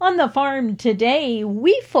On the farm today,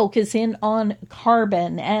 we focus in on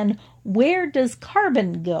carbon and where does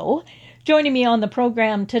carbon go? Joining me on the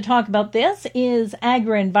program to talk about this is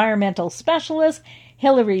agri-environmental specialist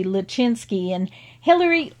Hilary Lachinsky. And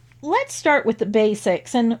Hilary, let's start with the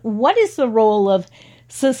basics. And what is the role of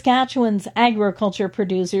Saskatchewan's agriculture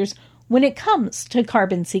producers when it comes to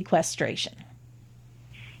carbon sequestration?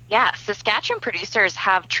 Yeah, Saskatchewan producers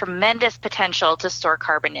have tremendous potential to store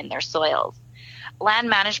carbon in their soils. Land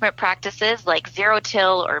management practices like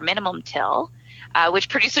zero-till or minimum till, which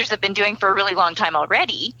producers have been doing for a really long time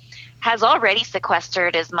already, has already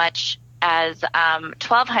sequestered as much as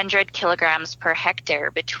 1,200 kilograms per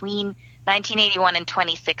hectare between 1981 and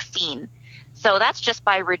 2016. So that's just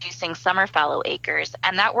by reducing summer fallow acres,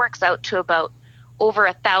 and that works out to about over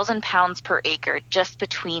 1,000 pounds per acre just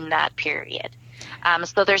between that period.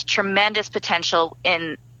 So there's tremendous potential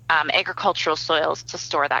in agricultural soils to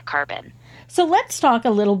store that carbon. So let's talk a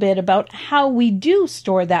little bit about how we do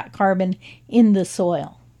store that carbon in the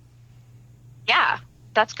soil. Yeah,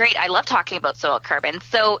 that's great. I love talking about soil carbon.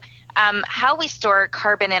 So how we store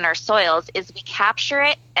carbon in our soils is we capture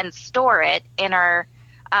it and store it in our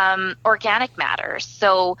organic matter.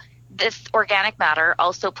 So this organic matter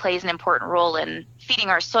also plays an important role in feeding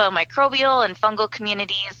our soil microbial and fungal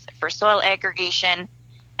communities for soil aggregation,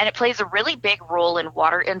 and it plays a really big role in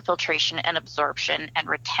water infiltration and absorption and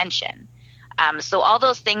retention. So all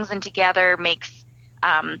those things in together makes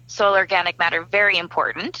soil organic matter very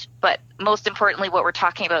important, but most importantly what we're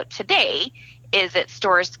talking about today is it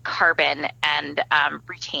stores carbon and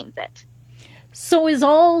retains it. So is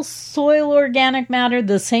all soil organic matter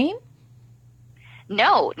the same?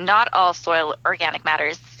 No, not all soil organic matter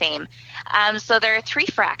is the same. So there are three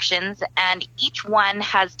fractions, and each one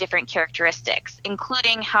has different characteristics,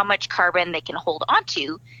 including how much carbon they can hold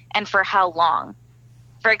onto and for how long.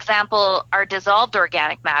 For example, our dissolved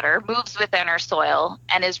organic matter moves within our soil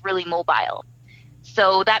and is really mobile.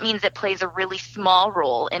 So that means it plays a really small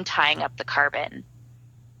role in tying up the carbon.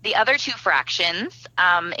 The other two fractions,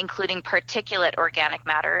 including particulate organic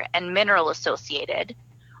matter and mineral associated,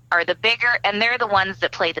 are the bigger, and they're the ones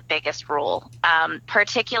that play the biggest role.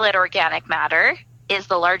 Particulate organic matter is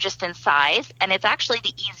the largest in size, and it's actually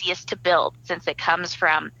the easiest to build since it comes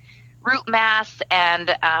from root mass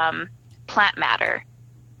and plant matter.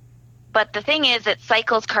 But the thing is, it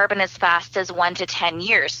cycles carbon as fast as 1 to 10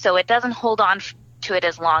 years, so it doesn't hold on to it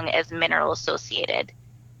as long as mineral associated.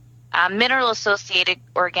 Mineral associated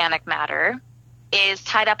organic matter is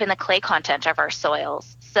tied up in the clay content of our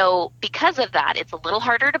soils. So because of that, it's a little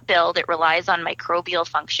harder to build. It relies on microbial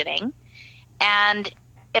functioning, and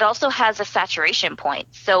it also has a saturation point.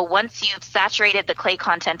 So once you've saturated the clay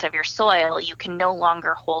content of your soil, you can no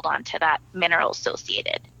longer hold on to that mineral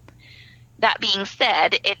associated. That being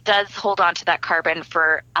said, it does hold on to that carbon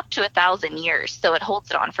for up to 1,000 years, so it holds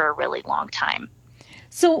it on for a really long time.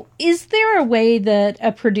 So is there a way that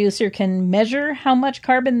a producer can measure how much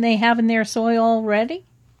carbon they have in their soil already?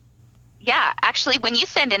 Yeah, actually, when you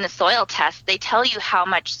send in a soil test, they tell you how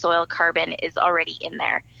much soil carbon is already in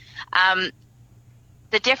there.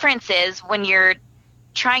 The difference is when you're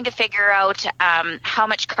trying to figure out how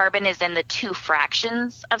much carbon is in the two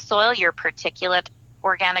fractions of soil, your particulate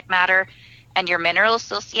organic matter and your mineral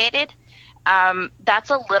associated, that's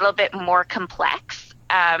a little bit more complex.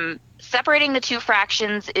 Separating the two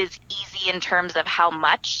fractions is easy in terms of how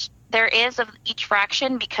much there is of each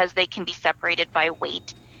fraction because they can be separated by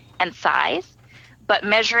weight and size, but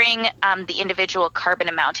measuring the individual carbon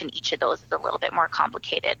amount in each of those is a little bit more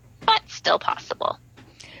complicated, but still possible.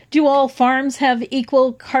 Do all farms have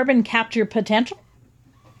equal carbon capture potential?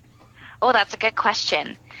 Oh, that's a good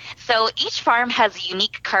question. So each farm has a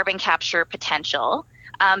unique carbon capture potential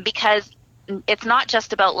because it's not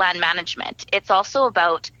just about land management. It's also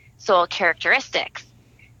about soil characteristics.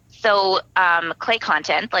 So clay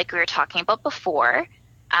content, like we were talking about before,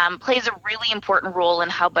 plays a really important role in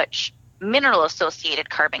how much mineral-associated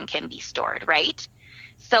carbon can be stored, right?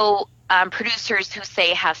 So producers who,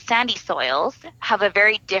 say, have sandy soils have a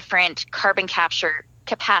very different carbon capture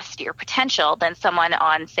capacity or potential than someone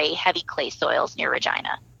on, say, heavy clay soils near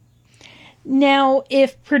Regina. Now,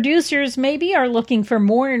 if producers maybe are looking for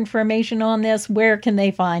more information on this, where can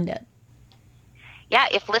they find it? Yeah,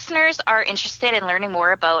 if listeners are interested in learning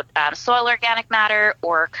more about soil organic matter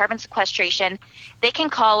or carbon sequestration, they can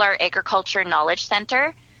call our Agriculture Knowledge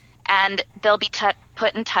Center, and they'll be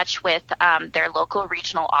put in touch with their local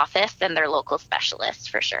regional office and their local specialists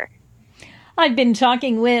for sure. I've been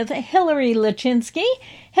talking with Hilary Lachinsky.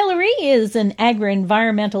 Hilary is an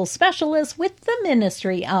agri-environmental specialist with the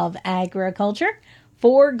Ministry of Agriculture.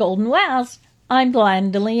 For Golden West, I'm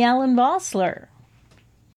Glendalee Allen Bossler.